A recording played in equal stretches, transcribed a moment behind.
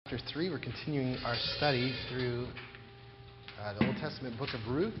Chapter 3. We're continuing our study through the Old Testament book of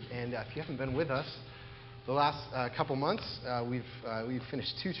Ruth. And if you haven't been with us the last couple months, we've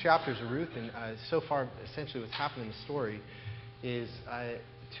finished 2 chapters of Ruth. And so far, essentially what's happened in the story is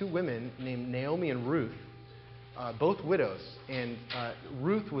 2 women named Naomi and Ruth, both widows. And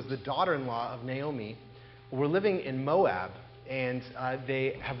Ruth was the daughter-in-law of Naomi, who were living in Moab. And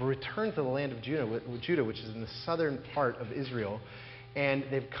they have returned to the land of Judah, which is in the southern part of Israel. And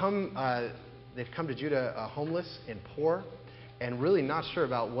they've come to Judah homeless and poor, and really not sure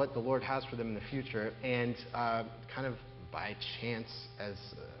about what the Lord has for them in the future. And kind of by chance, as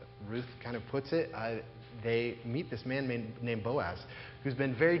Ruth kind of puts it, they meet this man named Boaz, who's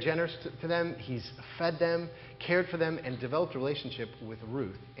been very generous to them. He's fed them, cared for them, and developed a relationship with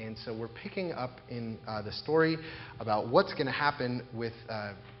Ruth. And so we're picking up in the story about what's going to happen with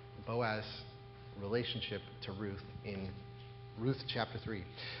Boaz's relationship to Ruth in Ruth chapter 3.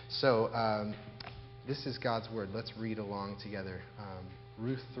 So this is God's word. Let's read along together.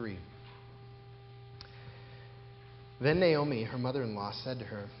 Ruth 3. Then Naomi, her mother-in-law, said to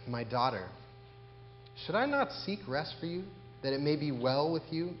her, "My daughter, should I not seek rest for you, that it may be well with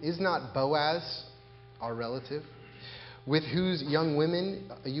you? Is not Boaz our relative, with whose young women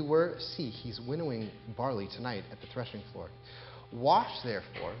you were? See, he's winnowing barley tonight at the threshing floor. Wash,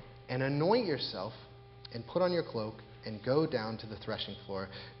 therefore, and anoint yourself, and put on your cloak, and go down to the threshing floor.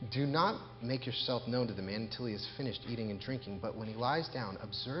 Do not make yourself known to the man until he has finished eating and drinking, but when he lies down,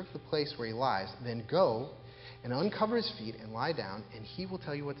 observe the place where he lies, then go and uncover his feet and lie down, and he will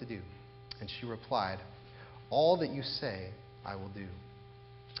tell you what to do." And she replied, "All that you say I will do."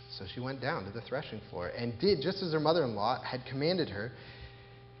 So she went down to the threshing floor and did just as her mother-in-law had commanded her.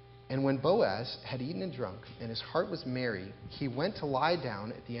 And when Boaz had eaten and drunk, and his heart was merry, he went to lie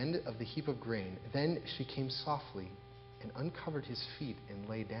down at the end of the heap of grain. Then she came softly and uncovered his feet and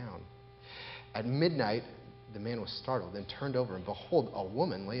lay down. At midnight, the man was startled and turned over, and behold, a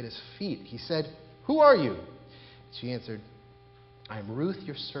woman lay at his feet. He said, "Who are you?" She answered, "I am Ruth,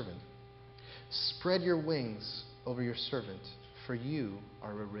 your servant. Spread your wings over your servant, for you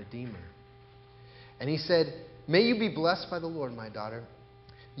are a redeemer." And he said, "May you be blessed by the Lord, my daughter.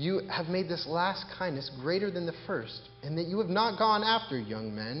 You have made this last kindness greater than the first, and that you have not gone after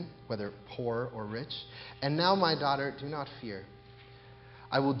young men, whether poor or rich. And now, my daughter, do not fear.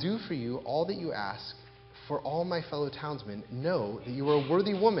 I will do for you all that you ask, for all my fellow townsmen know that you are a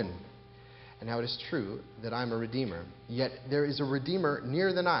worthy woman. And now it is true that I am a redeemer. Yet there is a redeemer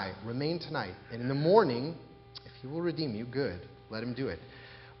nearer than I. Remain tonight, and in the morning, if he will redeem you, good, let him do it.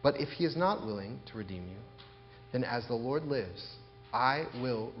 But if he is not willing to redeem you, then as the Lord lives, I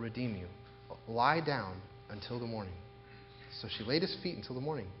will redeem you. Lie down until the morning." So she laid his feet until the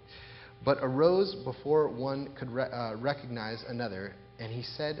morning, but arose before one could recognize another. And he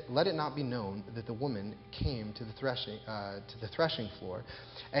said, "Let it not be known that the woman came to the threshing floor."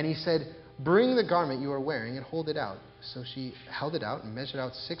 And he said, "Bring the garment you are wearing and hold it out." So she held it out and measured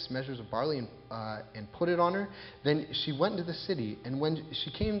out 6 measures of barley and put it on her. Then she went into the city, and when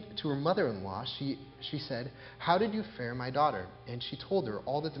she came to her mother-in-law, she said, "How did you fare, my daughter?" And she told her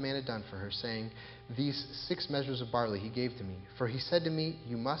all that the man had done for her, saying, "These 6 measures of barley he gave to me. For he said to me,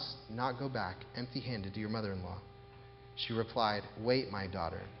 'You must not go back empty-handed to your mother-in-law.'" She replied, "Wait, my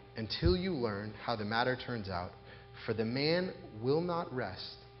daughter, until you learn how the matter turns out, for the man will not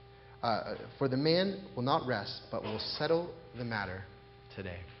rest. But will settle the matter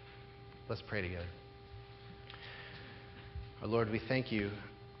today." Let's pray together. Our Lord, we thank you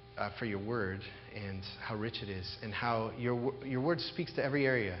for your word and how rich it is, and how your word speaks to every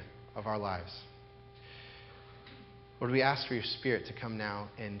area of our lives. Lord, we ask for your Spirit to come now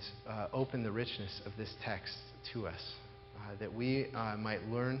and open the richness of this text to us, that we might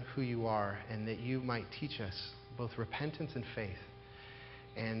learn who you are, and that you might teach us both repentance and faith,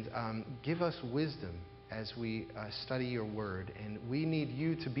 and give us wisdom as we study your word. And we need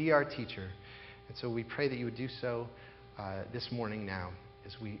you to be our teacher. And so we pray that you would do so this morning now,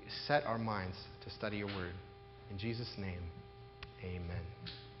 as we set our minds to study your word. In Jesus' name, amen.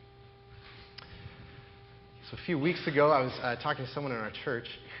 So a few weeks ago, I was talking to someone in our church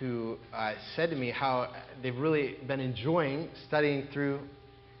who said to me how they've really been enjoying studying through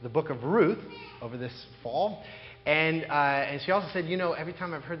the book of Ruth over this fall. And she also said, every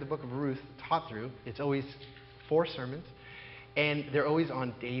time I've heard the book of Ruth taught through, it's always 4 sermons, and they're always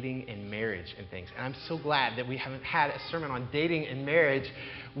on dating and marriage and things. And I'm so glad that we haven't had a sermon on dating and marriage.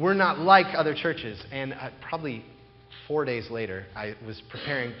 We're not like other churches. And probably 4 days later, I was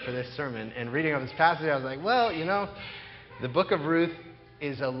preparing for this sermon and reading on this passage. I was like, well, the book of Ruth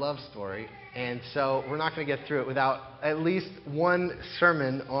is a love story, and so we're not going to get through it without at least one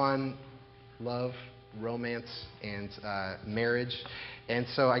sermon on love, romance, and marriage. And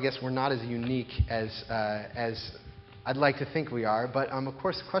so I guess we're not as unique as I'd like to think we are. But of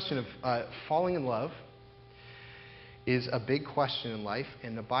course, the question of falling in love is a big question in life,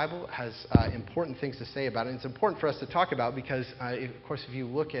 and the Bible has important things to say about it. And it's important for us to talk about because, of course, if you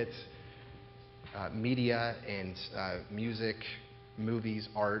look at media and music, movies,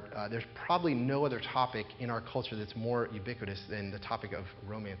 art, there's probably no other topic in our culture that's more ubiquitous than the topic of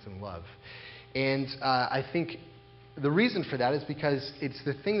romance and love. And I think the reason for that is because it's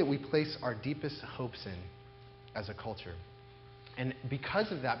the thing that we place our deepest hopes in as a culture. And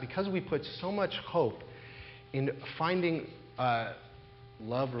because of that, because we put so much hope in finding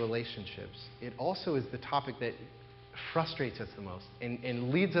love relationships, it also is the topic that frustrates us the most and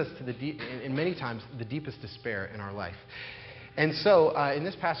leads us to and many times, the deepest despair in our life. And so, in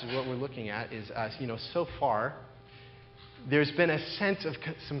this passage, what we're looking at is, so far, there's been a sense of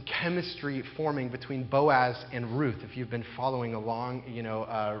some chemistry forming between Boaz and Ruth. If you've been following along,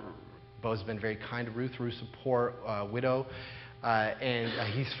 Boaz has been very kind to Ruth. Ruth's a poor widow.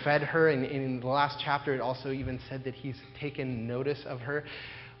 And he's fed her, and in the last chapter it also even said that he's taken notice of her.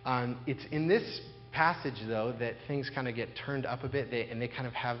 It's in this passage, though, that things kind of get turned up a bit, and they kind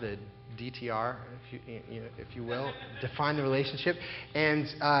of have the DTR, if you will, define the relationship. And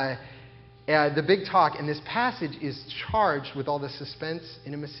the big talk in this passage is charged with all the suspense,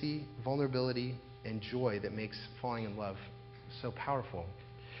 intimacy, vulnerability, and joy that makes falling in love so powerful.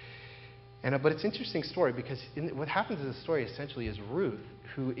 But it's an interesting story because what happens in the story essentially is Ruth,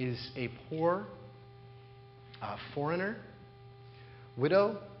 who is a poor foreigner,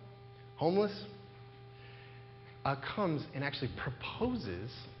 widow, homeless, comes and actually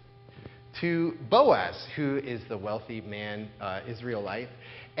proposes to Boaz, who is the wealthy man, Israelite,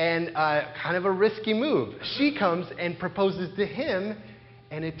 and kind of a risky move. She comes and proposes to him,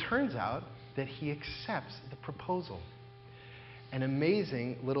 and it turns out that he accepts the proposal. An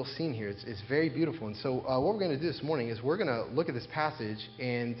amazing little scene here. It's very beautiful. And so what we're going to do this morning is we're going to look at this passage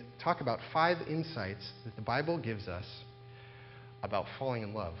and talk about 5 insights that the Bible gives us about falling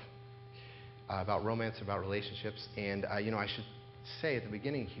in love, about romance, about relationships. And, I should say at the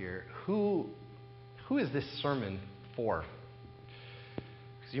beginning here, who is this sermon for?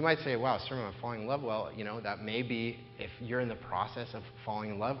 Because you might say, wow, a sermon on falling in love. Well, that may be if you're in the process of falling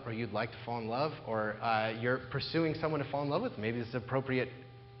in love, or you'd like to fall in love, or you're pursuing someone to fall in love with. Maybe this is an appropriate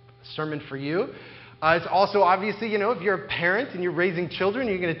sermon for you. It's also obviously, if you're a parent and you're raising children,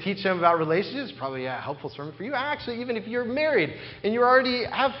 you're going to teach them about relationships, probably a helpful sermon for you. Actually, even if you're married and you already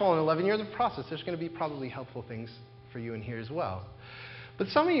have fallen in love and you're in the process, there's going to be probably helpful things for you in here as well. But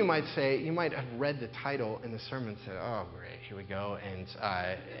some of you might say, you might have read the title in the sermon and said, oh, great, here we go. And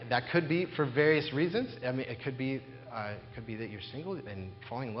that could be for various reasons. I mean, it could be that you're single and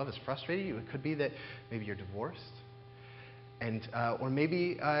falling in love is frustrating you. It could be that maybe you're divorced. And or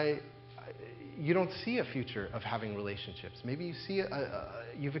maybe you don't see a future of having relationships. Maybe you see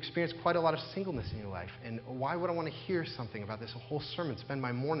you've experienced quite a lot of singleness in your life. And why would I want to hear something about this? A whole sermon, spend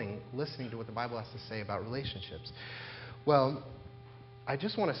my morning listening to what the Bible has to say about relationships. Well, I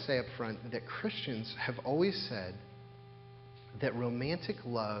just want to say up front that Christians have always said that romantic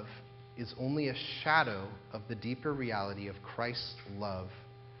love is only a shadow of the deeper reality of Christ's love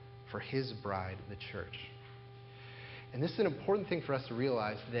for his bride, the church. And this is an important thing for us to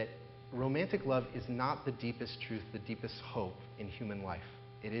realize, that romantic love is not the deepest truth, the deepest hope in human life.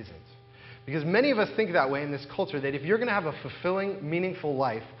 It isn't. Because many of us think that way in this culture, that if you're going to have a fulfilling, meaningful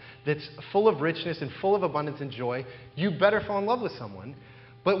life that's full of richness and full of abundance and joy, you better fall in love with someone.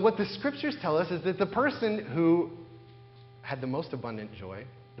 But what the scriptures tell us is that the person who had the most abundant joy,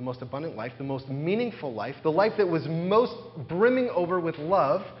 the most abundant life, the most meaningful life, the life that was most brimming over with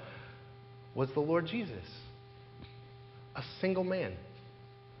love, was the Lord Jesus. A single man.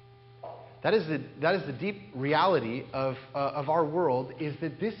 That is the deep reality of our world, is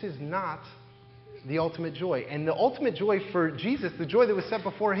that this is not the ultimate joy. And the ultimate joy for Jesus, the joy that was set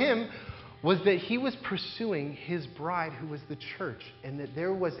before him, was that he was pursuing his bride, who was the church, and that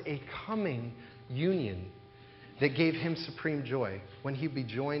there was a coming union that gave him supreme joy when he'd be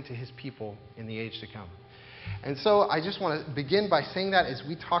joined to his people in the age to come. And so I just want to begin by saying that as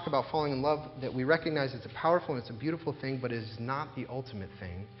we talk about falling in love, that we recognize it's a powerful and it's a beautiful thing, but it is not the ultimate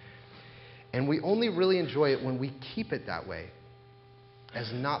thing. And we only really enjoy it when we keep it that way, as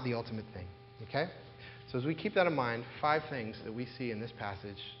not the ultimate thing. Okay? So as we keep that in mind, 5 things that we see in this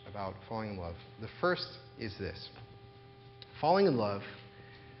passage about falling in love. The first is this. Falling in love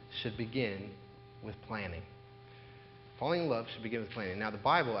should begin with planning. falling in love should begin with planning. Now, the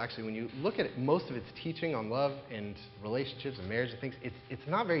Bible, actually, when you look at it, most of its teaching on love and relationships and marriage and things, it's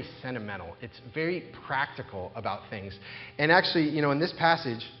not very sentimental. It's very practical about things. And actually, in this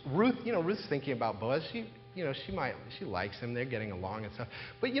passage, Ruth's thinking about Boaz. She likes him. They're getting along and stuff.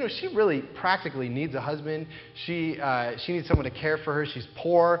 But, she really practically needs a husband. She needs someone to care for her. She's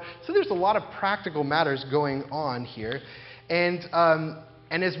poor. So there's a lot of practical matters going on here.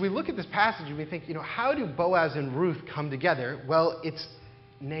 And as we look at this passage, we think, how do Boaz and Ruth come together? Well, it's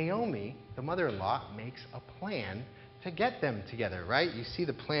Naomi, the mother-in-law, makes a plan to get them together, right? You see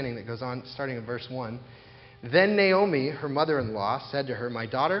the planning that goes on starting in verse 1. Then Naomi, her mother-in-law, said to her, "My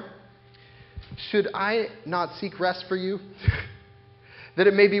daughter, should I not seek rest for you, that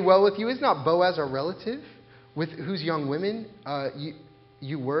it may be well with you? Is not Boaz our relative, with whose young women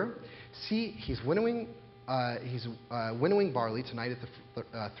you were? See, he's winnowing barley tonight at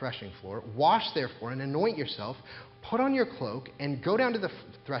the threshing floor. Wash, therefore, and anoint yourself. Put on your cloak and go down to the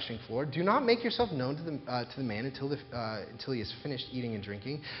threshing floor. Do not make yourself known to the man until he has finished eating and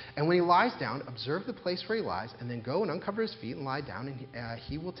drinking. And when he lies down, observe the place where he lies, and then go and uncover his feet and lie down, and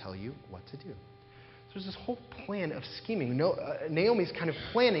he will tell you what to do." So there's this whole plan of scheming. Naomi's kind of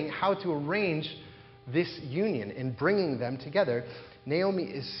planning how to arrange this union and bringing them together. Naomi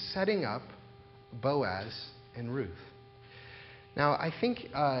is setting up Boaz and Ruth. Now, I think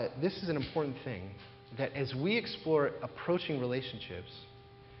this is an important thing, that as we explore approaching relationships,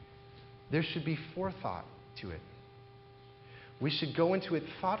 there should be forethought to it. We should go into it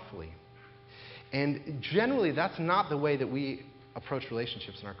thoughtfully. And generally, that's not the way that we approach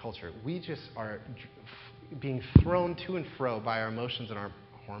relationships in our culture. We just are being thrown to and fro by our emotions and our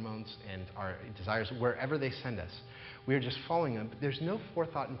hormones and our desires wherever they send us. We are just following them, but there's no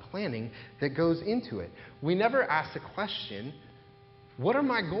forethought and planning that goes into it. We never ask the question, what are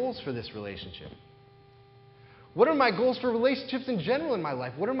my goals for this relationship? What are my goals for relationships in general in my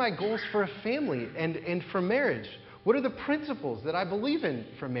life? What are my goals for a family and for marriage? What are the principles that I believe in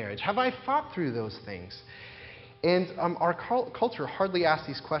for marriage? Have I thought through those things? And our culture hardly asks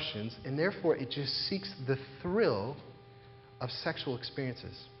these questions, and therefore it just seeks the thrill of sexual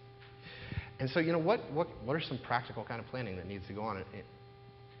experiences. And so, what are some practical kind of planning that needs to go on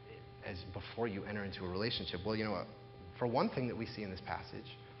as before you enter into a relationship? Well, for one thing that we see in this passage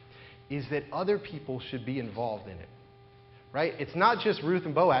is that other people should be involved in it, right? It's not just Ruth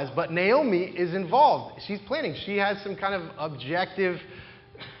and Boaz, but Naomi is involved. She's planning. She has some kind of objective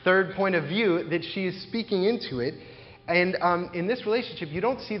third point of view that she is speaking into it. And in this relationship, you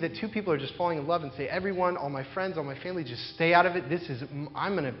don't see that two people are just falling in love and say, everyone, all my friends, all my family, just stay out of it.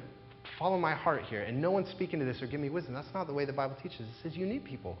 I'm going to follow my heart here, and no one's speaking to this or give me wisdom. That's not the way the Bible teaches. It says you need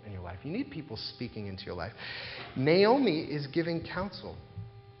people in your life. You need people speaking into your life. Naomi is giving counsel.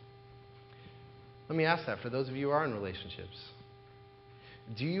 Let me ask that for those of you who are in relationships.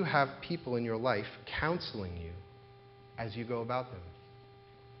 Do you have people in your life counseling you as you go about them?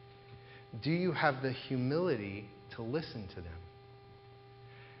 Do you have the humility to listen to them?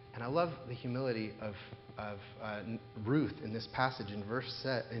 And I love the humility of Ruth in this passage. In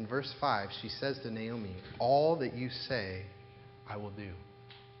verse 5, she says to Naomi, "All that you say, I will do."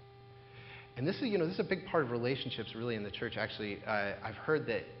 And this is a big part of relationships really in the church. Actually, I've heard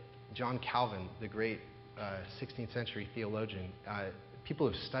that John Calvin, the great 16th century theologian, people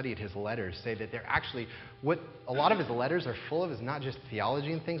who've studied his letters say that they're actually, what a lot of his letters are full of is not just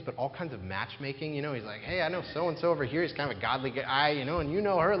theology and things, but all kinds of matchmaking. He's like, hey, I know so-and-so over here. He's kind of a godly guy, and you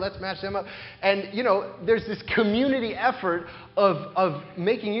know her. Let's match them up. And, there's this community effort of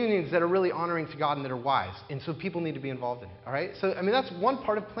making unions that are really honoring to God and that are wise. And so people need to be involved in it, all right? So, that's one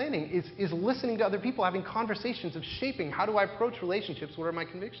part of planning is listening to other people, having conversations of shaping how do I approach relationships, what are my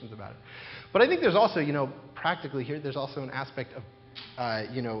convictions about it. But I think there's also, practically here, there's also an aspect of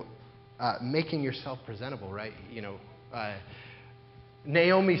making yourself presentable, right?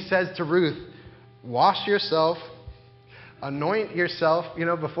 Naomi says to Ruth, wash yourself, anoint yourself,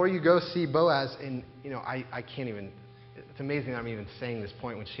 before you go see Boaz. And, I can't even, it's amazing I'm even saying this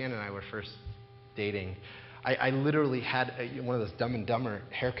point. When Shannon and I were first dating, I literally had one of those Dumb and Dumber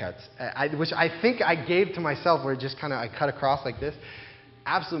haircuts, which I think I gave to myself, where it just kind of, I cut across like this.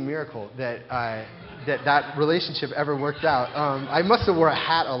 Absolute miracle that relationship ever worked out. I must have wore a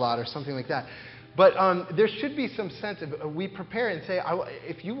hat a lot or something like that. But there should be some sense of, we prepare and say,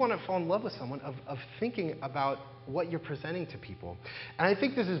 if you want to fall in love with someone, of thinking about what you're presenting to people. And I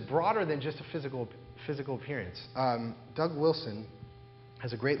think this is broader than just a physical appearance. Doug Wilson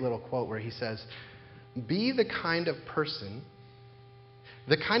has a great little quote where he says, be the kind of person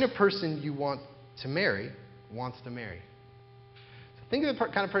you want to marry wants to marry. Think of the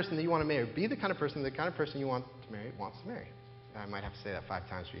kind of person that you want to marry. Be the kind of person you want to marry wants to marry. I might have to say that 5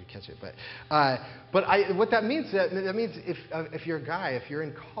 times for you to catch it. What that means, that means if you're a guy, if you're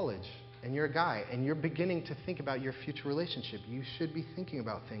in college and you're a guy and you're beginning to think about your future relationship, you should be thinking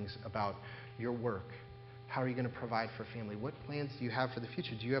about things about your work. How are you going to provide for family? What plans do you have for the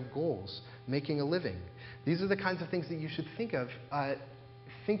future? Do you have goals? Making a living? These are the kinds of things that you should think of,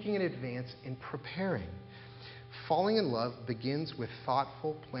 thinking in advance and preparing. Falling in love begins with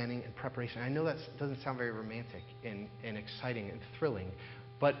thoughtful planning and preparation. I know that doesn't sound very romantic and exciting and thrilling,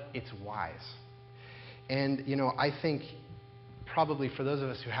 but it's wise. And, I think probably for those of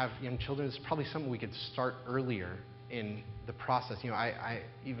us who have young children, it's probably something we could start earlier in the process.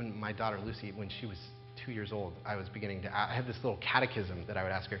 Even my daughter Lucy, when she was 2 years old, I was beginning to I had this little catechism that I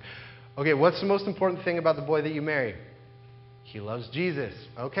would ask her. Okay, what's the most important thing about the boy that you marry? He loves Jesus.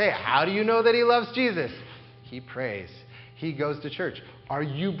 Okay, how do you know that he loves Jesus? He prays. He goes to church. Are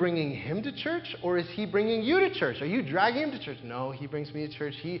you bringing him to church, or is he bringing you to church? Are you dragging him to church? No, he brings me to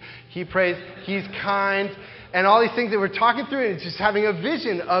church. He prays. He's kind. And all these things that we're talking through, and it's just having a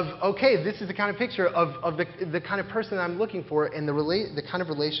vision of, okay, this is the kind of picture of the kind of person I'm looking for and the kind of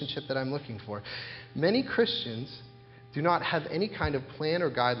relationship that I'm looking for. Many Christians do not have any kind of plan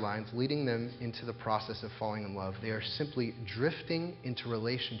or guidelines leading them into the process of falling in love. They are simply drifting into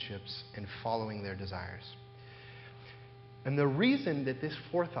relationships and following their desires. And the reason that this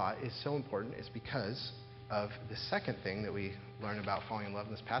forethought is so important is because of the second thing that we learn about falling in love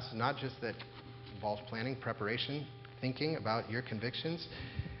in this passage. Not just that it involves planning, preparation, thinking about your convictions,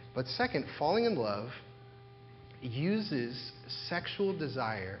 but second, falling in love uses sexual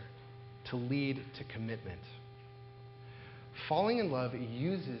desire to lead to commitment. Falling in love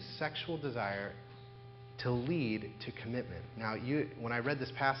uses sexual desire to lead to commitment. Now, when I read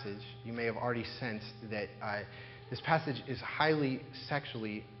this passage, you may have already sensed that this passage is highly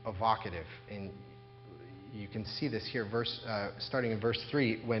sexually evocative, and you can see this here, starting in verse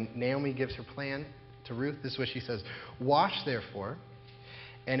 3. When Naomi gives her plan to Ruth, this is what she says. Wash, therefore,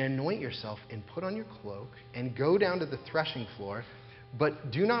 and anoint yourself, and put on your cloak, and go down to the threshing floor,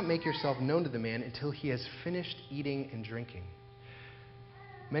 but do not make yourself known to the man until he has finished eating and drinking.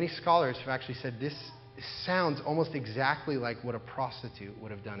 Many scholars have actually said this sounds almost exactly like what a prostitute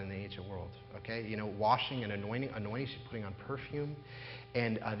would have done in the ancient world. Okay, washing and anointing. Anointing, she's putting on perfume,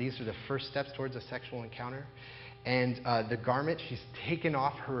 and these are the first steps towards a sexual encounter. And the garment, she's taken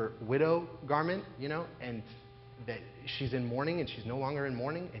off her widow garment, and that she's in mourning, and she's no longer in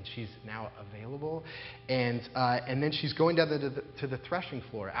mourning, and she's now available. And then she's going down to the threshing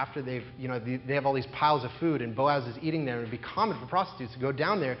floor after they have all these piles of food, and Boaz is eating there. And it would be common for prostitutes to go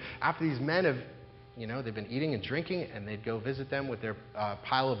down there after these men have, they've been eating and drinking, and they'd go visit them with their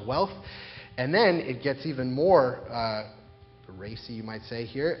pile of wealth. And then it gets even more racy, you might say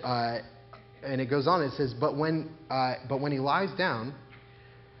here. And it goes on. It says, but when he lies down,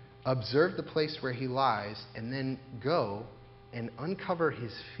 observe the place where he lies, and then go and uncover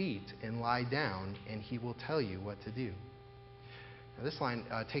his feet and lie down, and he will tell you what to do. Now, this line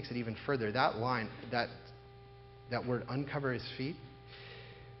takes it even further. That line, that word, uncover his feet,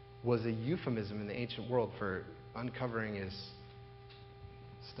 was a euphemism in the ancient world for uncovering his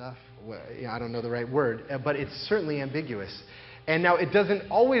stuff. I don't know the right word, but it's certainly ambiguous. And now it doesn't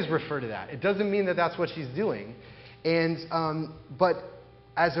always refer to that. It doesn't mean that that's what she's doing. But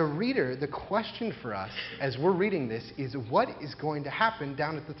as a reader, the question for us as we're reading this is, what is going to happen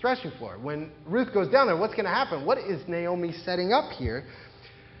down at the threshing floor? When Ruth goes down there, what's going to happen? What is Naomi setting up here?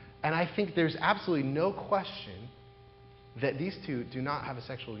 And I think there's absolutely no question that these two do not have a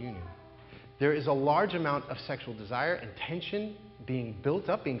sexual union. There is a large amount of sexual desire and tension being built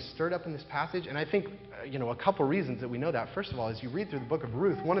up, being stirred up in this passage. And I think, a couple reasons that we know that. First of all, as you read through the book of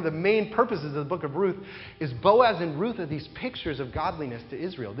Ruth, one of the main purposes of the book of Ruth is Boaz and Ruth are these pictures of godliness to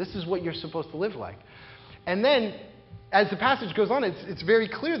Israel. This is what you're supposed to live like. And then, as the passage goes on, it's very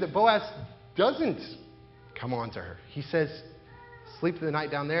clear that Boaz doesn't come on to her. He says, sleep the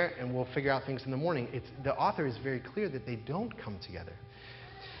night down there, and we'll figure out things in the morning. The author is very clear that they don't come together.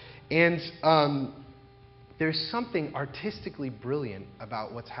 And there's something artistically brilliant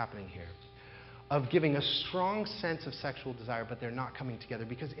about what's happening here, of giving a strong sense of sexual desire, but they're not coming together.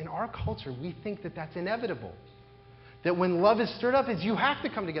 Because in our culture, we think that that's inevitable. That when love is stirred up, you have to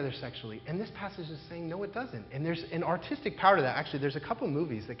come together sexually. And this passage is saying, no, it doesn't. And there's an artistic power to that. Actually, there's a couple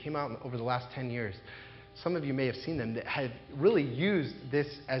movies that came out over the last 10 years. Some of you may have seen them that have really used this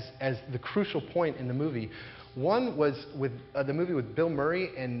as the crucial point in the movie, One was with the movie with Bill Murray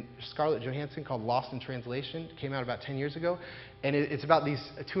and Scarlett Johansson called Lost in Translation. It came out about 10 years ago. And it's about these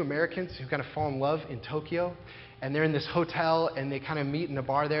two Americans who kind of fall in love in Tokyo. And they're in this hotel, and they kind of meet in a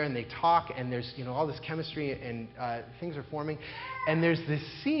bar there, and they talk, and there's all this chemistry, and things are forming. And there's this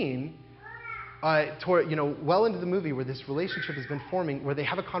scene toward well into the movie where this relationship has been forming, where they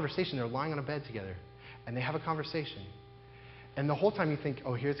have a conversation. They're lying on a bed together, and they have a conversation. And the whole time you think,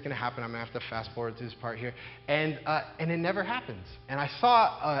 oh, here's going to happen. I'm going to have to fast forward to this part here. And it never happens. And I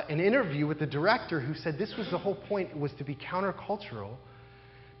saw an interview with the director who said this was the whole point, was to be countercultural,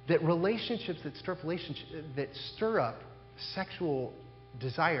 that relationships that stir up sexual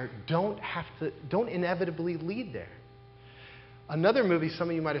desire don't inevitably lead there. Another movie, some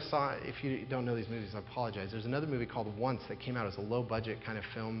of you might have saw, if you don't know these movies, I apologize. There's another movie called Once that came out as a low-budget kind of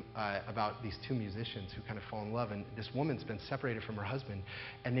film about these two musicians who kind of fall in love, and this woman's been separated from her husband,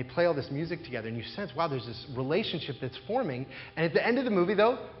 and they play all this music together, and you sense, wow, there's this relationship that's forming, and at the end of the movie,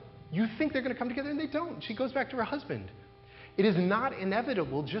 though, you think they're going to come together, and they don't. She goes back to her husband. It is not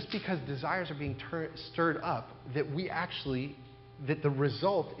inevitable just because desires are being stirred up that the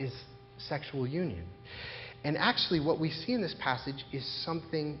result is sexual union. And actually, what we see in this passage is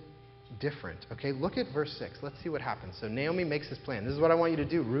something different. Okay, look at verse 6. Let's see what happens. So Naomi makes this plan. This is what I want you to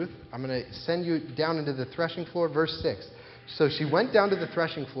do, Ruth. I'm going to send you down into the threshing floor. Verse 6. So she went down to the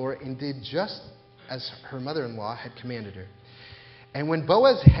threshing floor and did just as her mother-in-law had commanded her. And when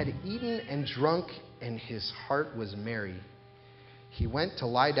Boaz had eaten and drunk and his heart was merry, he went to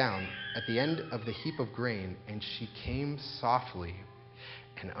lie down at the end of the heap of grain, and she came softly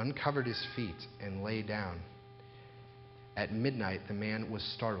and uncovered his feet and lay down. At midnight the man was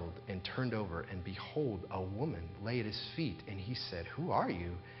startled and turned over, and behold, a woman lay at his feet, and he said, "Who are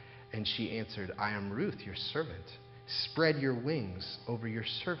you?" And she answered, "I am Ruth, your servant. Spread your wings over your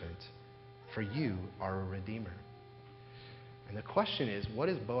servant, for you are a redeemer." And the question is, what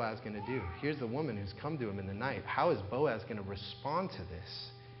is Boaz going to do? Here's the woman who's come to him in the night. How is Boaz going to respond to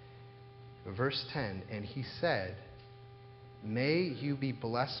this? Verse 10, and he said, "May you be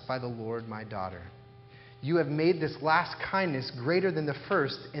blessed by the Lord, my daughter. You have made this last kindness greater than the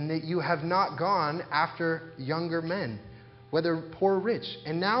first, in that you have not gone after younger men, whether poor or rich.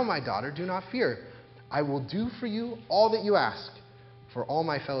 And now, my daughter, do not fear. I will do for you all that you ask. For all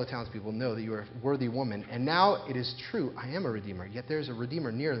my fellow townspeople know that you are a worthy woman. And now it is true, I am a redeemer. Yet there is a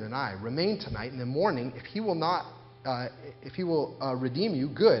redeemer nearer than I. Remain tonight. In the morning, if he will redeem you,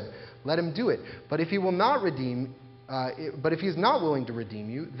 good. Let him do it. But if he will not redeem, but if he is not willing to redeem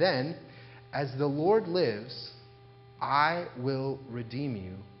you, then, as the Lord lives, I will redeem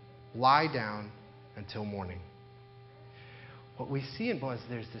you. Lie down until morning." What we see in Boaz,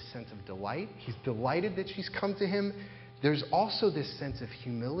 there's this sense of delight. He's delighted that she's come to him. There's also this sense of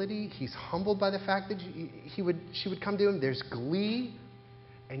humility. He's humbled by the fact that she would come to him. There's glee.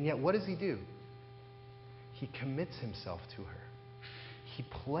 And yet, what does he do? He commits himself to her. He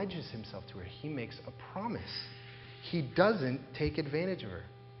pledges himself to her. He makes a promise. He doesn't take advantage of her.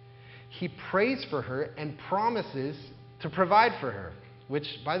 He prays for her and promises to provide for her.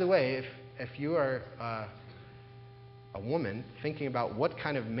 Which, by the way, if you are a woman thinking about what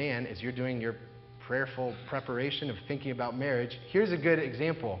kind of man, as you're doing your prayerful preparation of thinking about marriage, here's a good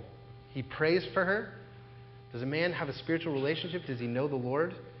example. He prays for her. Does a man have a spiritual relationship? Does he know the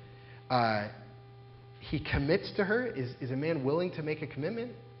Lord? He commits to her. Is a man willing to make a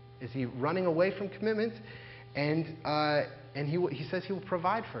commitment? Is he running away from commitment? And he says he will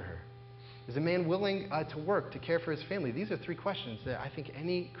provide for her. Is a man willing to work, to care for his family? These are three questions that I think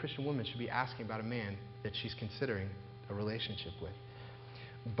any Christian woman should be asking about a man that she's considering a relationship with.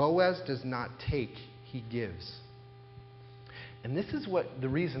 Boaz does not take, he gives. And this is the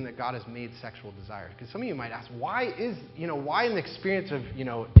reason that God has made sexual desire. Because some of you might ask, why in the experience of,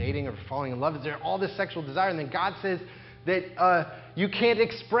 dating or falling in love, is there all this sexual desire? And then God says that you can't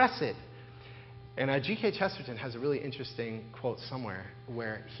express it. And G.K. Chesterton has a really interesting quote somewhere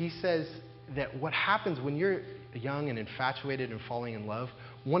where he says that what happens when you're young and infatuated and falling in love,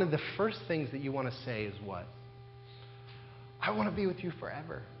 one of the first things that you want to say is what? I want to be with you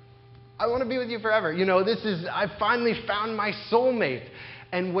forever. I want to be with you forever. I finally found my soulmate.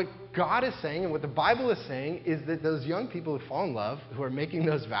 And what God is saying and what the Bible is saying is that those young people who fall in love, who are making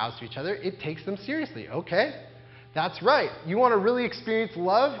those vows to each other, it takes them seriously. Okay, that's right. You want to really experience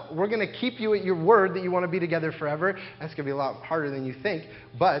love? We're going to keep you at your word that you want to be together forever. That's going to be a lot harder than you think,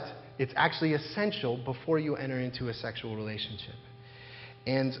 but it's actually essential before you enter into a sexual relationship.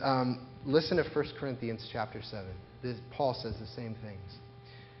 And listen to 1 Corinthians chapter 7. Paul says the same things.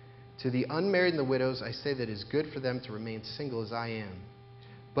 "To the unmarried and the widows, I say that it is good for them to remain single as I am.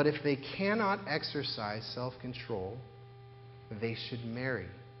 But if they cannot exercise self-control, they should marry,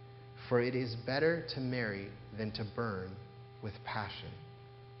 for it is better to marry than to burn with passion.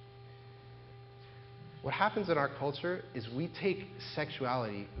 What happens in our culture is we take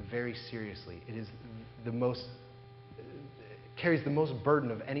sexuality very seriously. It is carries the most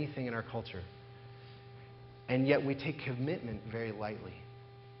burden of anything in our culture. And yet we take commitment very lightly.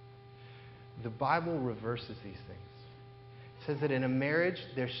 The Bible reverses these things. It says that in a marriage,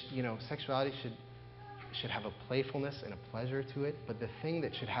 sexuality should have a playfulness and a pleasure to it, but the thing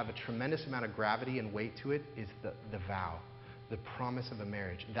that should have a tremendous amount of gravity and weight to it is the vow, the promise of a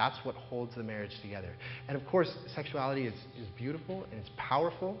marriage. That's what holds the marriage together. And of course, sexuality is beautiful and it's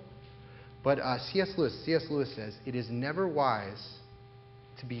powerful, but C.S. Lewis says, it is never wise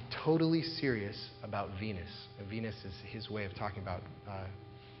to be totally serious about Venus. And Venus is his way of talking about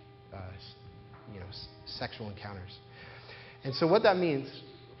sexual encounters. And so what that means,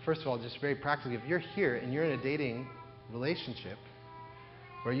 first of all, just very practically, if you're here and you're in a dating relationship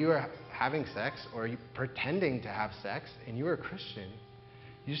where you are having sex or you pretending to have sex and you are a Christian,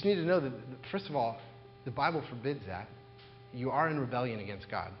 you just need to know that, first of all, the Bible forbids that. You are in rebellion against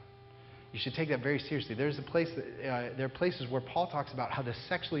God. You should take that very seriously. There are places where Paul talks about how the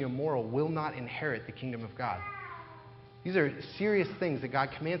sexually immoral will not inherit the kingdom of God. These are serious things that God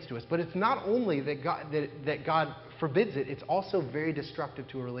commands to us. But it's not only that God forbids it, it's also very destructive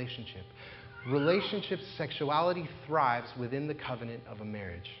to a relationship. Relationships, sexuality thrives within the covenant of a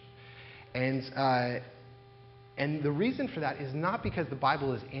marriage. And the reason for that is not because the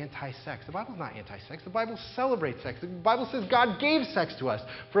Bible is anti-sex. The Bible is not anti-sex. The Bible celebrates sex. The Bible says God gave sex to us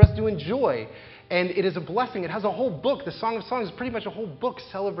for us to enjoy. And it is a blessing. It has a whole book. The Song of Songs is pretty much a whole book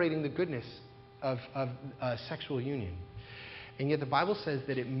celebrating the goodness of sexual union. And yet the Bible says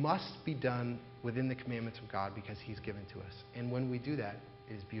that it must be done within the commandments of God because he's given to us. And when we do that,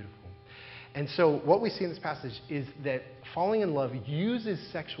 it is beautiful. And so what we see in this passage is that falling in love uses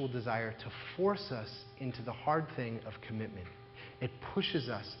sexual desire to force us into the hard thing of commitment. It pushes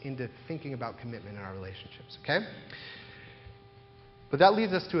us into thinking about commitment in our relationships, okay? But that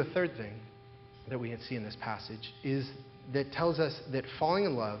leads us to a third thing that we see in this passage, is that tells us that falling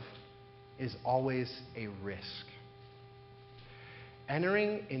in love is always a risk.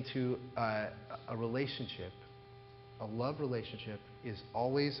 Entering into a relationship, a love relationship, is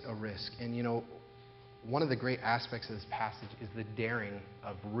always a risk. And one of the great aspects of this passage is the daring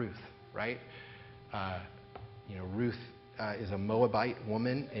of Ruth, right? Ruth is a Moabite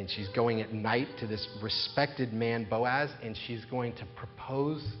woman, and she's going at night to this respected man, Boaz, and she's going to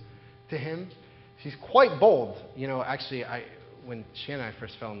propose to him. She's quite bold. Actually, when Shannon and I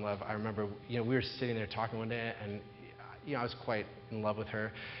first fell in love, I remember, we were sitting there talking one day, and I was quite in love with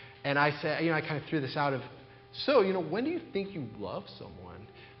her. And I said, I kind of threw this out of, so, when do you think you love someone?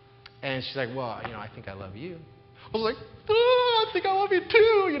 And she's like, well, I think I love you. I was like, oh, I think I love you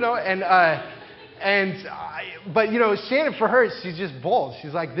too, but Shannon, for her, she's just bold.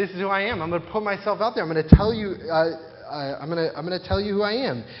 She's like, this is who I am. I'm going to put myself out there. I'm going to tell you, I'm going to tell you who I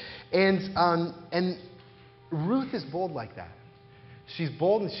am. And Ruth is bold like that. She's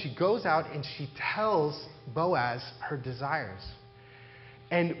bold, and she goes out and she tells Boaz her desires.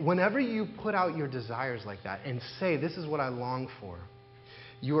 And whenever you put out your desires like that and say, this is what I long for,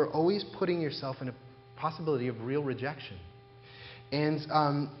 you are always putting yourself in a possibility of real rejection. And,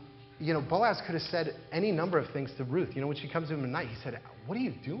 Boaz could have said any number of things to Ruth. When she comes to him at night, he said, what are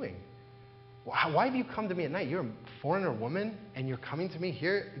you doing? Why have you come to me at night? You're a foreigner woman, and you're coming to me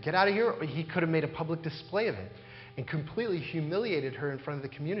here? Get out of here. Or he could have made a public display of it and completely humiliated her in front of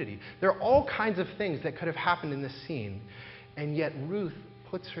the community. There are all kinds of things that could have happened in this scene, and yet Ruth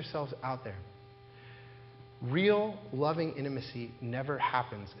puts herself out there. Real, loving intimacy never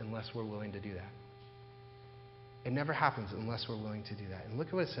happens unless we're willing to do that. It never happens unless we're willing to do that. And look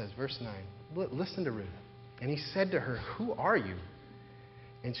at what it says, verse 9. Listen to Ruth. And he said to her, who are you?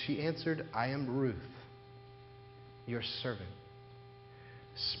 And she answered, I am Ruth, your servant.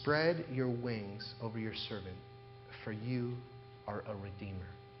 Spread your wings over your servant, for you are a redeemer.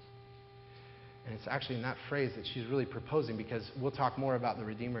 And it's actually in that phrase that she's really proposing, because we'll talk more about the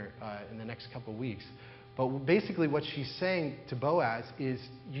Redeemer in the next couple of weeks. But basically what she's saying to Boaz is,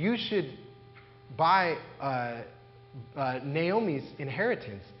 you should buy Naomi's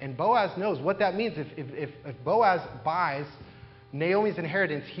inheritance. And Boaz knows what that means. If Boaz buys Naomi's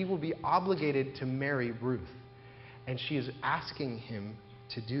inheritance, he will be obligated to marry Ruth. And she is asking him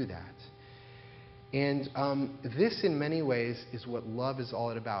to do that. And this, in many ways, is what love is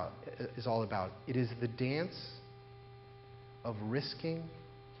all about. It is the dance of risking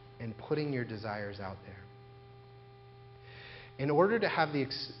and putting your desires out there. In order to have the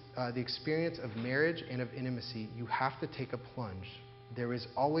experience of marriage and of intimacy, you have to take a plunge. There is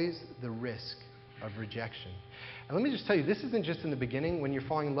always the risk of rejection. And let me just tell you, this isn't just in the beginning when you're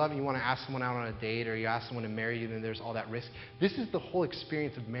falling in love and you want to ask someone out on a date or you ask someone to marry you, then there's all that risk. This is the whole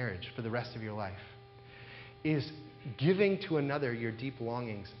experience of marriage for the rest of your life, is giving to another your deep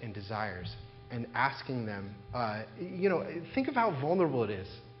longings and desires and asking them, think of how vulnerable it is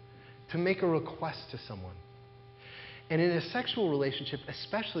to make a request to someone. And in a sexual relationship,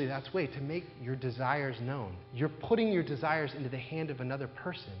 especially, that's way to make your desires known. You're putting your desires into the hand of another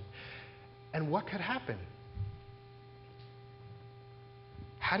person. And what could happen?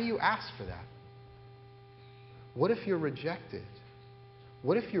 How do you ask for that? What if you're rejected?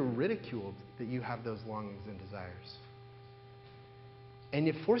 What if you're ridiculed that you have those longings and desires? And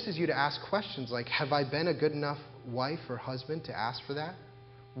it forces you to ask questions like, have I been a good enough wife or husband to ask for that?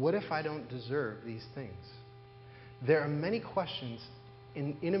 What if I don't deserve these things? There are many questions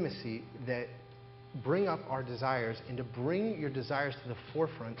in intimacy that bring up our desires, and to bring your desires to the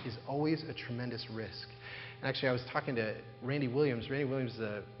forefront is always a tremendous risk. And actually, I was talking to Randy Williams. Randy Williams is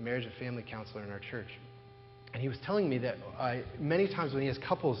a marriage and family counselor in our church. And he was telling me that many times when he has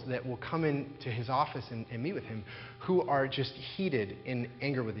couples that will come into his office and meet with him who are just heated in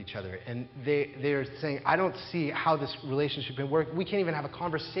anger with each other. And they're saying, I don't see how this relationship can work. We can't even have a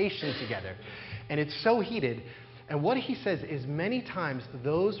conversation together. And it's so heated. And what he says is many times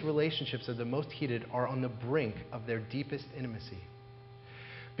those relationships that are the most heated are on the brink of their deepest intimacy.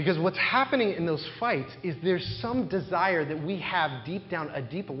 Because what's happening in those fights is there's some desire that we have deep down, a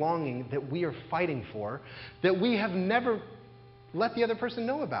deep longing that we are fighting for, that we have never let the other person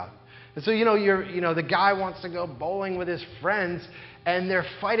know about. And so, the guy wants to go bowling with his friends, and they're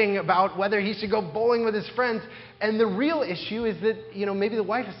fighting about whether he should go bowling with his friends. And the real issue is that, maybe the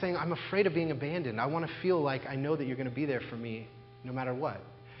wife is saying, I'm afraid of being abandoned. I want to feel like I know that you're going to be there for me no matter what.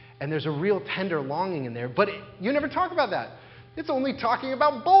 And there's a real tender longing in there. But you never talk about that. It's only talking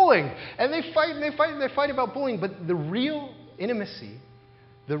about bowling. And they fight and they fight and they fight about bowling. But the real intimacy,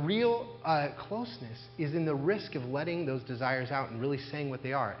 the real closeness is in the risk of letting those desires out and really saying what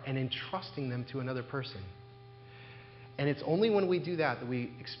they are and entrusting them to another person. And it's only when we do that that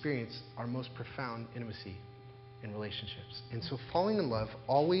we experience our most profound intimacy in relationships. And so falling in love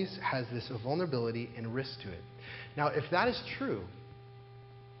always has this vulnerability and risk to it. Now, if that is true,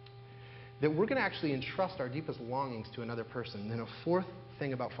 that we're going to actually entrust our deepest longings to another person, then a fourth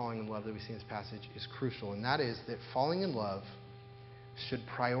thing about falling in love that we see in this passage is crucial, and that is that falling in love should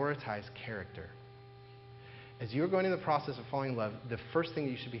prioritize character. As you're going in the process of falling in love, the first thing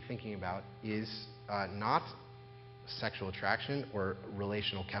that you should be thinking about is not sexual attraction or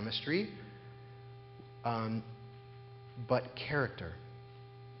relational chemistry, but character.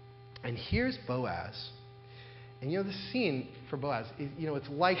 And here's Boaz. And the scene for Boaz is, it's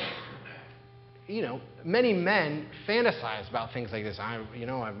like, many men fantasize about things like this.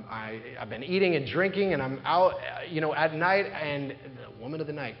 I've been eating and drinking, and I'm out, at night, and the woman of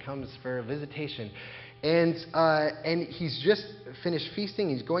the night comes for a visitation. And he's just finished feasting.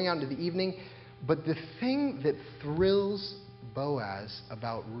 He's going out into the evening. But the thing that thrills Boaz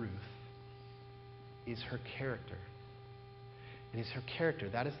about Ruth is her character. It is her character.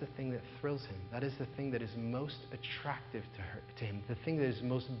 That is the thing that thrills him. That is the thing that is most attractive to him. The thing that is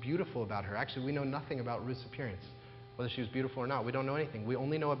most beautiful about her. Actually, we know nothing about Ruth's appearance, whether she was beautiful or not. We don't know anything. We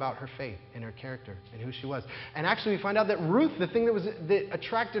only know about her faith and her character and who she was. And actually, we find out that Ruth, the thing that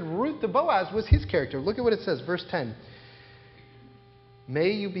attracted Ruth to Boaz was his character. Look at what it says, verse 10.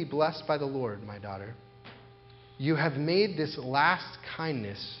 May you be blessed by the Lord, my daughter. You have made this last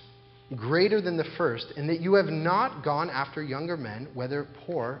kindness greater than the first, and that you have not gone after younger men, whether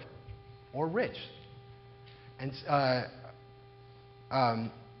poor or rich. And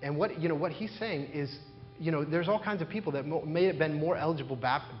what he's saying is, there's all kinds of people that may have been more eligible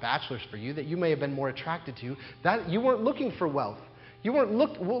bachelors for you, that you may have been more attracted to. That you weren't looking for wealth. You weren't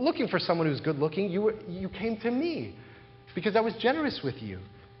looking for someone who's good looking. You came to me because I was generous with you.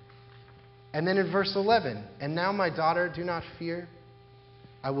 And then in verse 11, and now, my daughter, do not fear.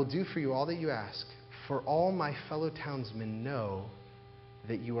 I will do for you all that you ask, for all my fellow townsmen know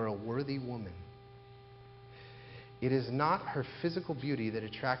that you are a worthy woman. It is not her physical beauty that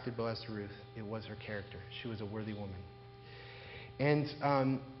attracted Boaz to Ruth. It was her character. She was a worthy woman. And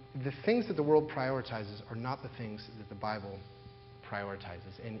the things that the world prioritizes are not the things that the Bible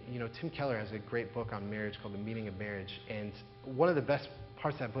prioritizes. And, Tim Keller has a great book on marriage called The Meaning of Marriage. And one of the best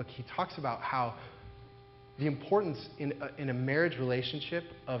parts of that book, he talks about how the importance in a marriage relationship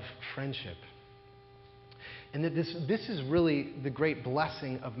of friendship. And that this is really the great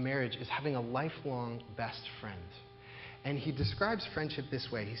blessing of marriage, is having a lifelong best friend. And he describes friendship this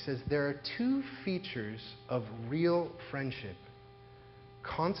way. He says, there are two features of real friendship: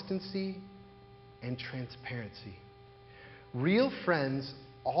 constancy and transparency. Real friends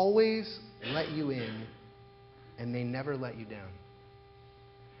always let you in, and they never let you down.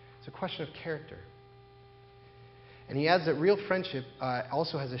 It's a question of character. And he adds that real friendship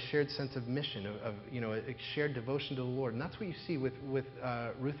also has a shared sense of mission, a shared devotion to the Lord. And that's what you see with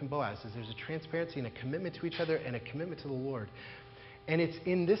Ruth and Boaz, is there's a transparency and a commitment to each other and a commitment to the Lord. And it's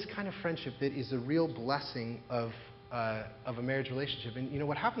in this kind of friendship that is a real blessing of a marriage relationship. And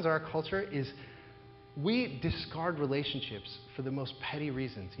what happens in our culture is we discard relationships for the most petty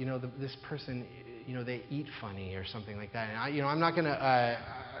reasons. This person, they eat funny or something like that. And I'm not going to,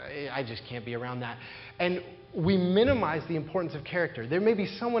 I just can't be around that. And we minimize the importance of character. There may be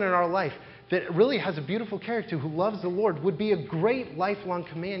someone in our life that really has a beautiful character, who loves the Lord, would be a great lifelong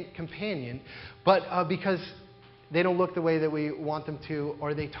companion, but because they don't look the way that we want them to,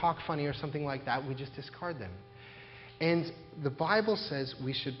 or they talk funny or something like that, we just discard them. And the Bible says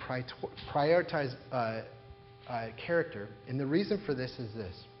we should prioritize character, and the reason for this is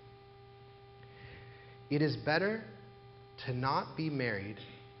this: it is better to not be married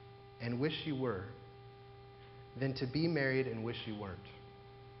and wish you were than to be married and wish you weren't.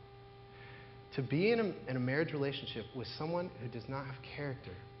 To be in a marriage relationship with someone who does not have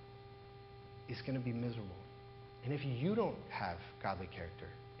character is going to be miserable. And if you don't have godly character,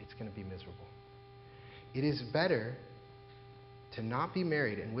 it's going to be miserable. It is better to not be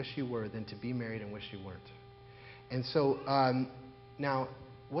married and wish you were than to be married and wish you weren't. And so, now,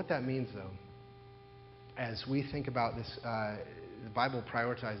 what that means, though, as we think about this, the Bible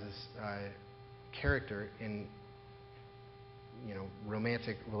prioritizes character in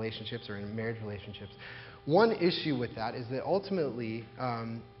romantic relationships or in marriage relationships. One issue with that is that ultimately,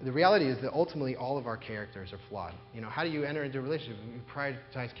 the reality is that ultimately all of our characters are flawed. How do you enter into a relationship? You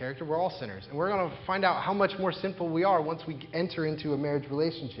prioritize character. We're all sinners. And we're going to find out how much more sinful we are once we enter into a marriage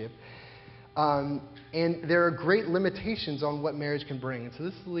relationship. And there are great limitations on what marriage can bring. And so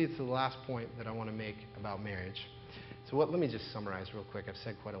this leads to the last point that I want to make about marriage. So let me just summarize real quick. I've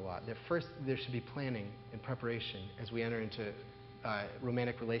said quite a lot. That first, there should be planning and preparation as we enter into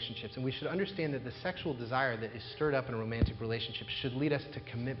romantic relationships. And we should understand that the sexual desire that is stirred up in a romantic relationship should lead us to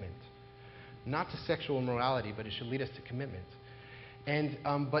commitment. Not to sexual immorality, but it should lead us to commitment. And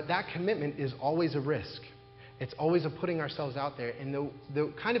but that commitment is always a risk. It's always a putting ourselves out there. And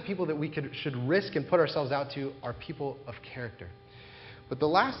the kind of people that we should risk and put ourselves out to are people of character. But the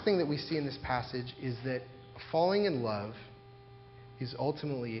last thing that we see in this passage is that falling in love is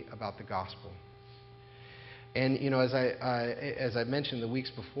ultimately about the gospel. And as I mentioned the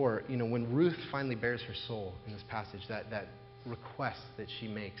weeks before, when Ruth finally bears her soul in this passage, that request that she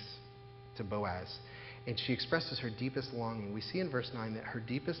makes to Boaz, and she expresses her deepest longing, we see in verse 9 that her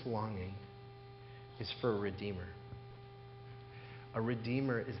deepest longing is for a redeemer. A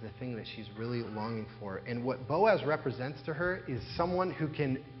redeemer is the thing that she's really longing for. And what Boaz represents to her is someone who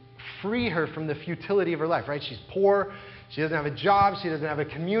can free her from the futility of her life, right? She's poor, she doesn't have a job, she doesn't have a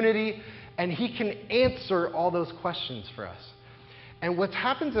community, and he can answer all those questions for us. And what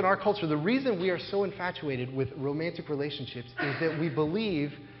happens in our culture, the reason we are so infatuated with romantic relationships is that we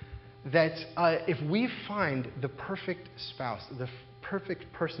believe that if we find the perfect spouse, the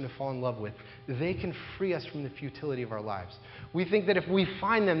perfect person to fall in love with, they can free us from the futility of our lives. We think that if we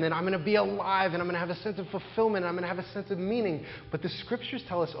find them, then I'm going to be alive and I'm going to have a sense of fulfillment, I'm going to have a sense of meaning. But the scriptures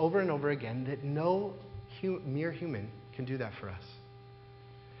tell us over and over again that no mere human can do that for us.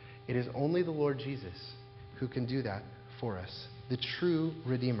 It is only the Lord Jesus who can do that for us, the true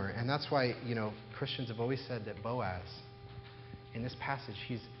Redeemer. And that's why, Christians have always said that Boaz, in this passage,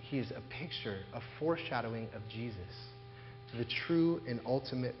 he is a picture, a foreshadowing of Jesus, the true and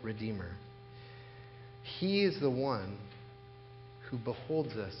ultimate Redeemer. He is the one who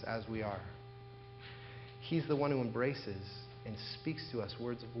beholds us as we are. He's the one who embraces and speaks to us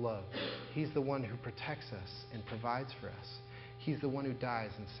words of love. He's the one who protects us and provides for us. He's the one who dies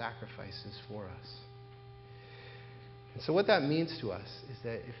and sacrifices for us. And so what that means to us is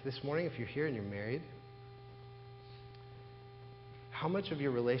that if this morning, if you're here and you're married, how much of your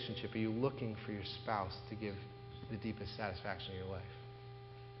relationship are you looking for your spouse to give the deepest satisfaction in your life?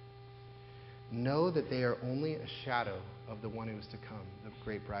 Know that they are only a shadow of the one who is to come, the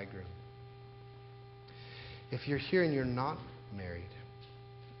great bridegroom. If you're here and you're not married,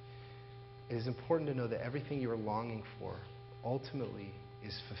 it is important to know that everything you are longing for ultimately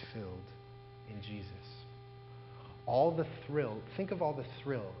is fulfilled in Jesus. Think of all the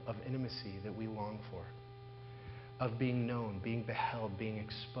thrill of intimacy that we long for, of being known, being beheld, being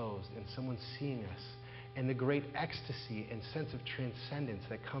exposed, and someone seeing us and the great ecstasy and sense of transcendence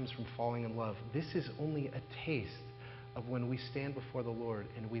that comes from falling in love. This is only a taste of when we stand before the Lord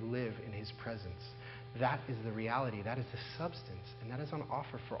and we live in His presence. That is the reality. That is the substance. And that is on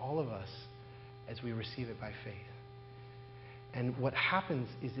offer for all of us as we receive it by faith. And what happens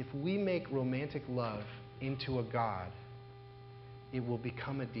is if we make romantic love into a god, it will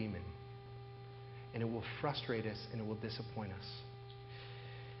become a demon. And it will frustrate us and it will disappoint us.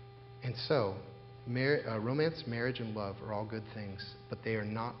 And so, romance, marriage, and love are all good things, but they are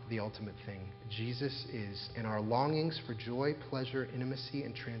not the ultimate thing. Jesus is, and our longings for joy, pleasure, intimacy,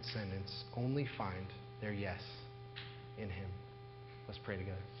 and transcendence only find their yes in Him. Let's pray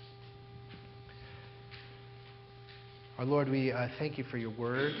together. Our Lord, we thank You for Your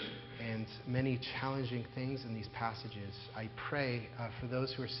word and many challenging things in these passages. I pray for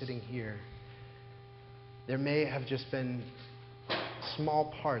those who are sitting here, there may have just been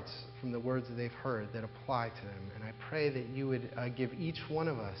small parts from the words that they've heard that apply to them. And I pray that You would give each one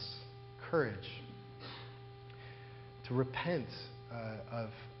of us courage to repent of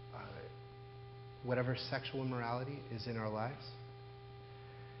whatever sexual immorality is in our lives.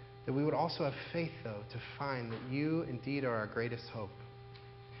 That we would also have faith, though, to find that You indeed are our greatest hope.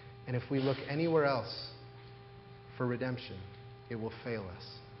 And if we look anywhere else for redemption, it will fail us.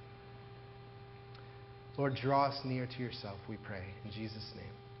 Lord, draw us near to Yourself, we pray. In Jesus' name.